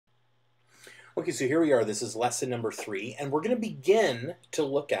Okay, so here we are. This is lesson number 3, and we're going to begin to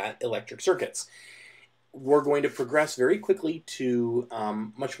look at electric circuits. We're going to progress very quickly to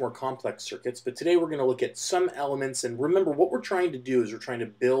much more complex circuits, but today we're going to look at some elements. And remember, what we're trying to do is we're trying to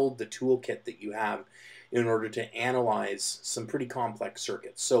build the toolkit that you have in order to analyze some pretty complex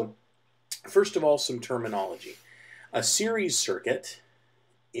circuits. So first of all, some terminology. A series circuit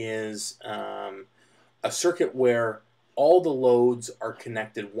is a circuit where all the loads are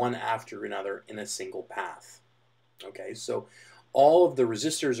connected one after another in a single path. Okay, so all of the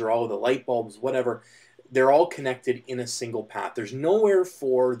resistors or all of the light bulbs, whatever, they're all connected in a single path. There's nowhere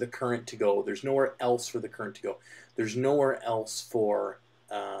for the current to go. There's nowhere else for the current to go. There's nowhere else for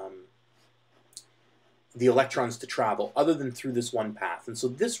the electrons to travel other than through this one path. And so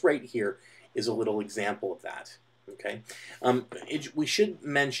this right here is a little example of that. Okay, we should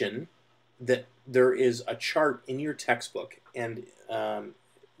mention that there is a chart in your textbook, and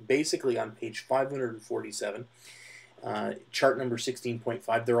basically on page 547, chart number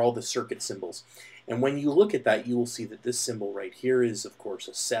 16.5, they're all the circuit symbols. And when you look at that, you will see that this symbol right here is, of course,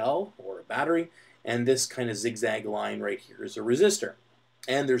 a cell or a battery, and this kind of zigzag line right here is a resistor.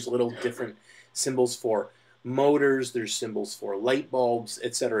 And there's little different symbols for motors, there's symbols for light bulbs,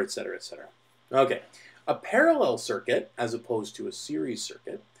 etc., etc., etc. Okay, a parallel circuit, as opposed to a series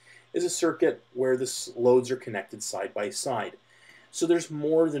circuit, is a circuit where the loads are connected side by side. So there's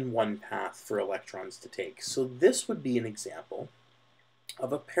more than one path for electrons to take. So this would be an example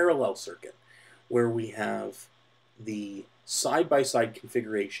of a parallel circuit where we have the side-by-side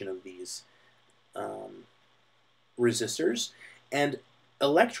configuration of these resistors, and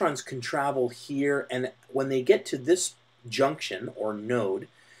electrons can travel here, and when they get to this junction or node,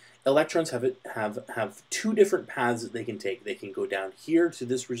 electrons have two different paths that they can take. They can go down here to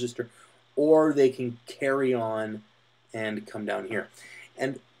this resistor, or they can carry on and come down here.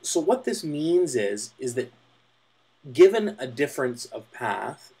 And so what this means is that given a difference of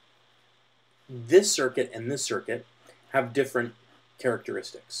path, this circuit and this circuit have different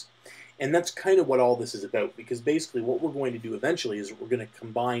characteristics. And that's kind of what all this is about, because basically what we're going to do eventually is we're going to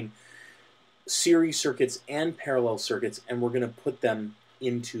combine series circuits and parallel circuits, and we're going to put them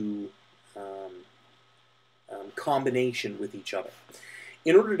into combination with each other.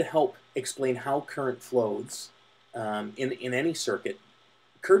 In order to help explain how current flows in any circuit,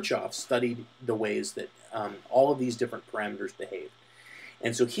 Kirchhoff studied the ways that all of these different parameters behave.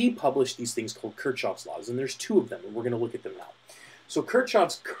 And so he published these things called Kirchhoff's laws, and there's two of them, and we're going to look at them now. So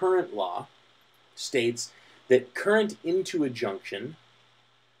Kirchhoff's current law states that current into a junction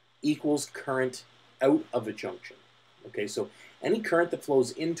equals current out of a junction. Okay, so any current that flows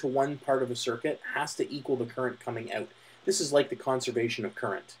into one part of a circuit has to equal the current coming out. This is like the conservation of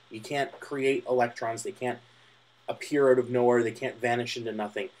current. You can't create electrons. They can't appear out of nowhere. They can't vanish into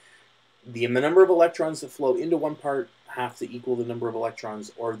nothing. The number of electrons that flow into one part have to equal the number of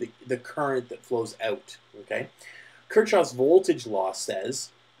electrons or the current that flows out. Okay? Kirchhoff's voltage law says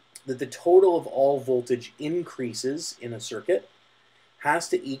that the total of all voltage increases in a circuit has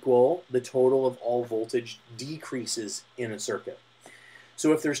to equal the total of all voltage decreases in a circuit.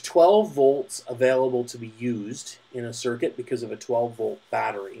 So if there's 12 volts available to be used in a circuit because of a 12-volt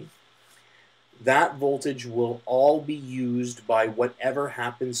battery, that voltage will all be used by whatever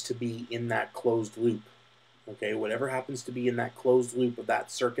happens to be in that closed loop. Okay, whatever happens to be in that closed loop of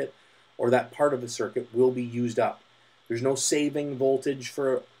that circuit or that part of the circuit will be used up. There's no saving voltage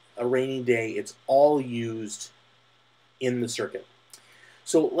for a rainy day. It's all used in the circuit.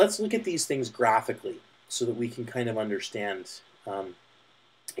 So let's look at these things graphically so that we can kind of understand.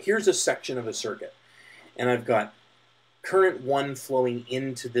 Here's a section of a circuit, and I've got current 1 flowing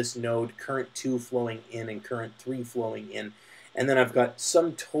into this node, current 2 flowing in, and current 3 flowing in, and then I've got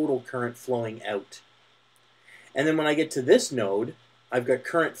some total current flowing out. And then when I get to this node, I've got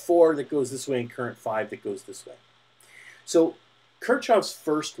current 4 that goes this way and current 5 that goes this way. So Kirchhoff's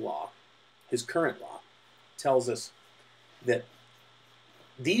first law, his current law, tells us that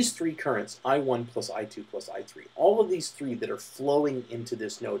these three currents, I1 plus I2 plus I3, all of these three that are flowing into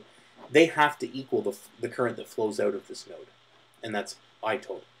this node, they have to equal the current that flows out of this node, and that's I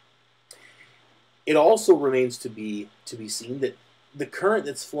total. It also remains to be seen that the current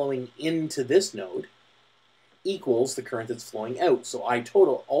that's flowing into this node equals the current that's flowing out, so I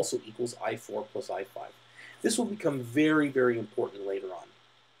total also equals I4 plus I5. This will become very, very important later on.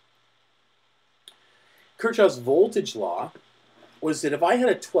 Kirchhoff's voltage law was that if I had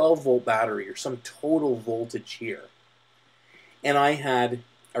a 12-volt battery or some total voltage here, and I had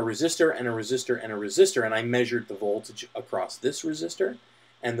a resistor and a resistor and a resistor, and I measured the voltage across this resistor,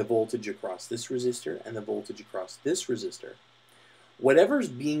 and the voltage across this resistor, and the voltage across this resistor, whatever's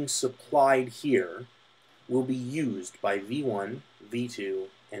being supplied here will be used by V1, V2,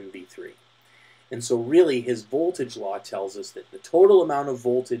 and V3. And so really his voltage law tells us that the total amount of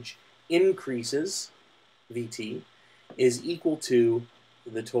voltage increases, Vt, is equal to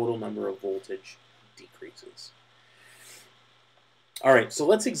the total number of voltage decreases. All right, so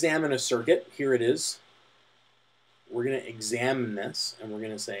let's examine a circuit. Here it is. We're going to examine this, and we're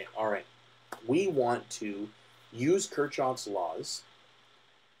going to say, all right, we want to use Kirchhoff's laws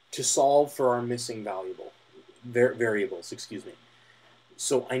to solve for our missing variables.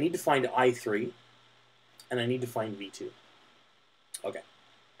 So I need to find I3, and I need to find V2. Okay.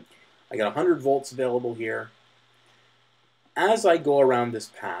 I got 100 volts available here. As I go around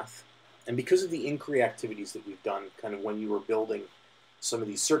this path, and because of the inquiry activities that we've done kind of when you were building some of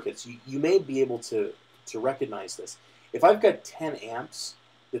these circuits, you may be able to recognize this. If I've got 10 amps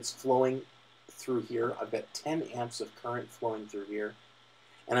that's flowing through here, I've got 10 amps of current flowing through here,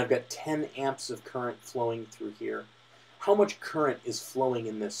 and I've got 10 amps of current flowing through here, how much current is flowing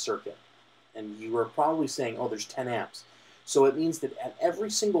in this circuit? And you are probably saying, oh, there's 10 amps. So it means that at every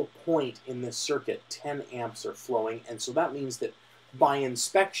single point in this circuit, 10 amps are flowing, and so that means that by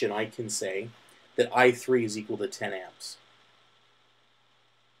inspection, I can say that I3 is equal to 10 amps.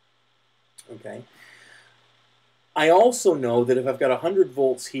 Okay. I also know that if I've got 100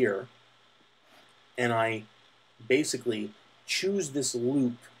 volts here, and I basically choose this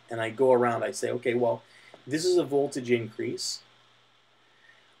loop, and I go around, I say, okay, well, this is a voltage increase.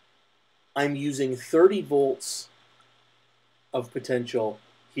 I'm using 30 volts of potential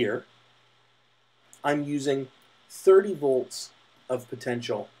here. I'm using 30 volts of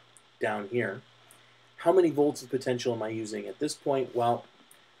potential down here. How many volts of potential am I using at this point? Well,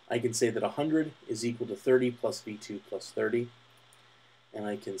 I can say that 100 is equal to 30 plus V2 plus 30, and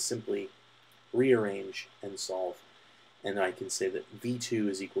I can simply rearrange and solve, and I can say that V2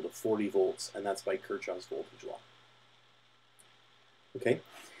 is equal to 40 volts, and that's by Kirchhoff's voltage law. Okay?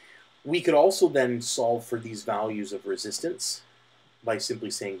 We could also then solve for these values of resistance by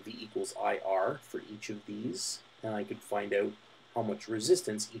simply saying V equals IR for each of these, and I could find out how much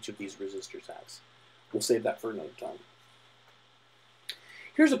resistance each of these resistors has. We'll save that for another time.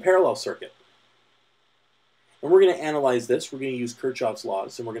 Here's a parallel circuit. And we're going to analyze this. We're going to use Kirchhoff's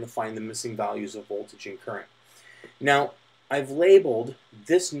laws, and we're going to find the missing values of voltage and current. Now, I've labeled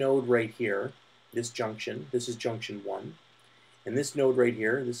this node right here, this junction, this is junction 1. And this node right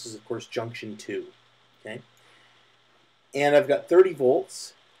here, this is, of course, junction 2. Okay? And I've got 30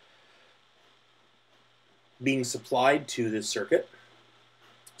 volts being supplied to this circuit.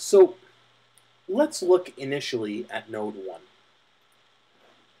 So let's look initially at node 1.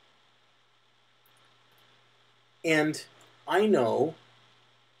 And I know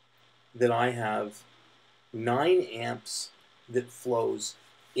that I have 9 amps that flows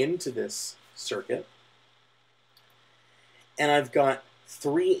into this circuit. And I've got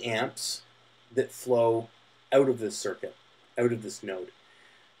 3 amps that flow out of this circuit, out of this node.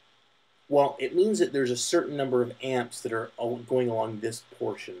 Well, it means that there's a certain number of amps that are going along this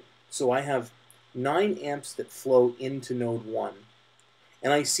portion. So I have 9 amps that flow into node 1.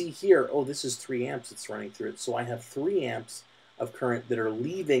 And I see here, oh, this is 3 amps that's running through it. So I have 3 amps of current that are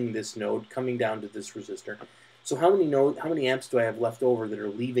leaving this node, coming down to this resistor. So how many amps do I have left over that are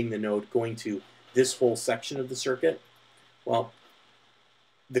leaving the node, going to this whole section of the circuit? Well,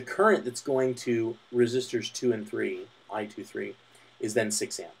 the current that's going to resistors 2 and 3, I23, is then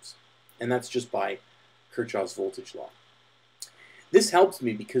 6 amps. And that's just by Kirchhoff's voltage law. This helps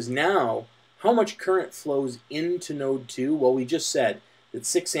me because now, how much current flows into node 2? Well, we just said that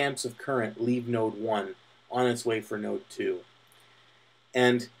 6 amps of current leave node 1 on its way for node 2.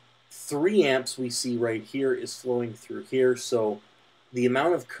 And 3 amps we see right here is flowing through here, so the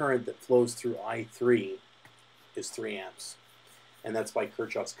amount of current that flows through I3 is 3 amps. And that's by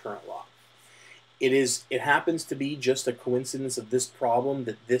Kirchhoff's current law. It happens to be just a coincidence of this problem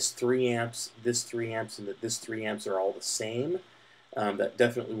that this 3 amps, and that this 3 amps are all the same. That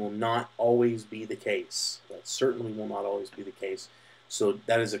definitely will not always be the case. That certainly will not always be the case. So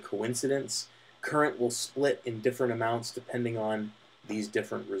that is a coincidence. Current will split in different amounts depending on these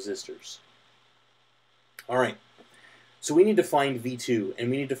different resistors. All right, so we need to find V2, and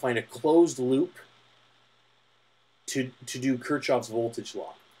we need to find a closed loop to do Kirchhoff's voltage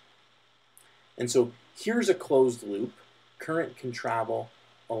law. And so here's a closed loop. Current can travel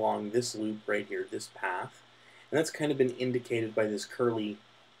along this loop right here, this path. And that's kind of been indicated by this curly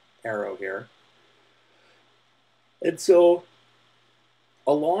arrow here. And so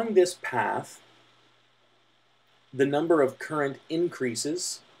along this path, the number of current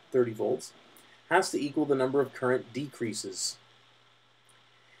increases, 30 volts, has to equal the number of current decreases,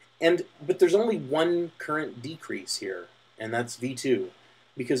 But there's only one current decrease here, and that's V2,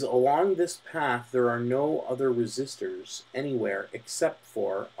 because along this path there are no other resistors anywhere except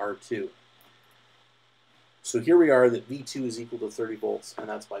for R2. So here we are that V2 is equal to 30 volts, and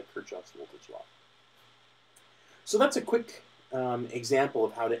that's by Kirchhoff's voltage law. So that's a quick example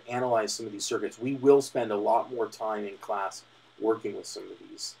of how to analyze some of these circuits. We will spend a lot more time in class working with some of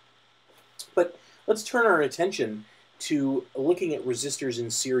these. But let's turn our attention to looking at resistors in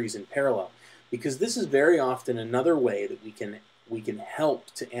series and parallel, because this is very often another way that we can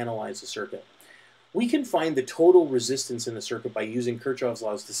help to analyze a circuit. We can find the total resistance in a circuit by using Kirchhoff's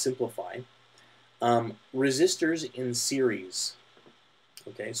laws to simplify. Resistors in series.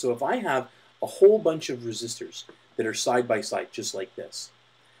 Okay, so if I have a whole bunch of resistors that are side by side, just like this,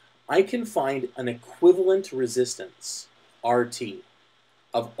 I can find an equivalent resistance, RT,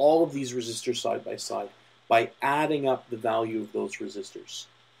 of all of these resistors side by adding up the value of those resistors.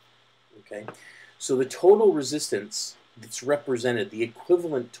 Okay, so the total resistance that's represented, the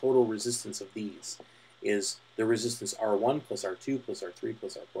equivalent total resistance of these, is the resistance R1 plus R2 plus R3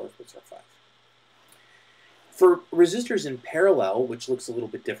 plus R4 plus R5. For resistors in parallel, which looks a little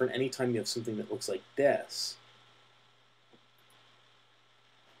bit different, anytime you have something that looks like this,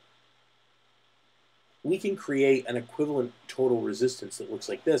 we can create an equivalent total resistance that looks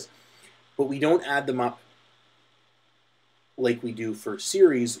like this, but we don't add them up like we do for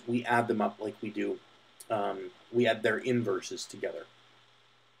series. We add them up like we do, we add their inverses together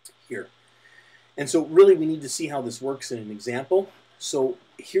here. And so really we need to see how this works in an example. So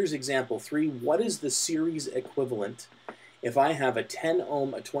here's example 3. What is the series equivalent if I have a 10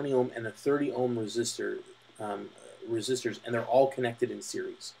 ohm, a 20 ohm, and a 30 ohm resistors, and they're all connected in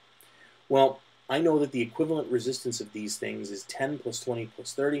series? Well, I know that the equivalent resistance of these things is 10 plus 20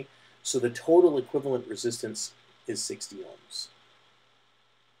 plus 30, so the total equivalent resistance is 60 ohms.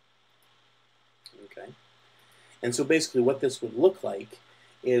 Okay, and so basically what this would look like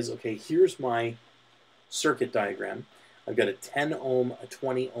is, okay, here's my circuit diagram. I've got a 10 ohm, a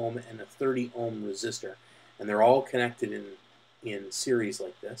 20 ohm, and a 30 ohm resistor, and they're all connected in series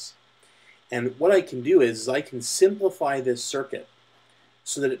like this. And what I can do is I can simplify this circuit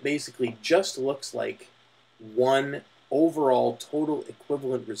so that it basically just looks like one overall total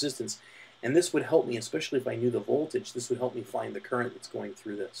equivalent resistance. And this would help me, especially if I knew the voltage, this would help me find the current that's going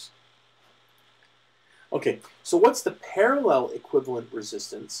through this. Okay, so what's the parallel equivalent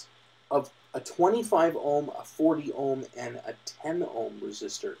resistance of a 25 ohm, a 40 ohm, and a 10 ohm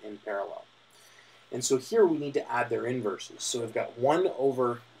resistor in parallel? And so here we need to add their inverses. So I've got 1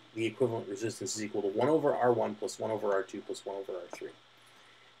 over the equivalent resistance is equal to 1 over R1 plus 1 over R2 plus 1 over R3.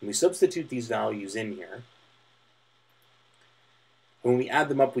 And we substitute these values in here. And when we add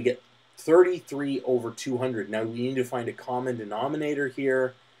them up, we get 33 over 200. Now we need to find a common denominator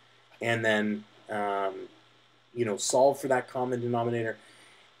here, and then solve for that common denominator.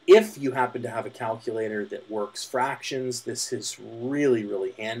 If you happen to have a calculator that works fractions, this is really,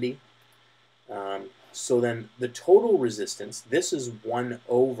 really handy. So then the total resistance, this is 1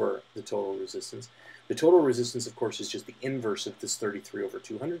 over the total resistance. The total resistance, of course, is just the inverse of this 33 over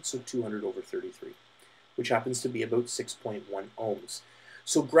 200, so 200 over 33, which happens to be about 6.1 ohms.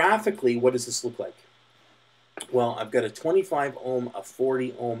 So graphically, what does this look like? Well, I've got a 25 ohm, a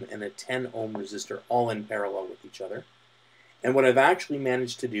 40 ohm, and a 10 ohm resistor all in parallel with each other. And what I've actually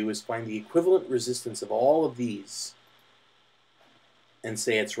managed to do is find the equivalent resistance of all of these and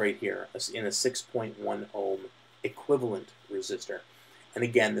say it's right here in a 6.1 ohm equivalent resistor. And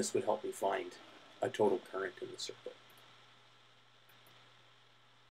again, this would help me find a total current in the circuit.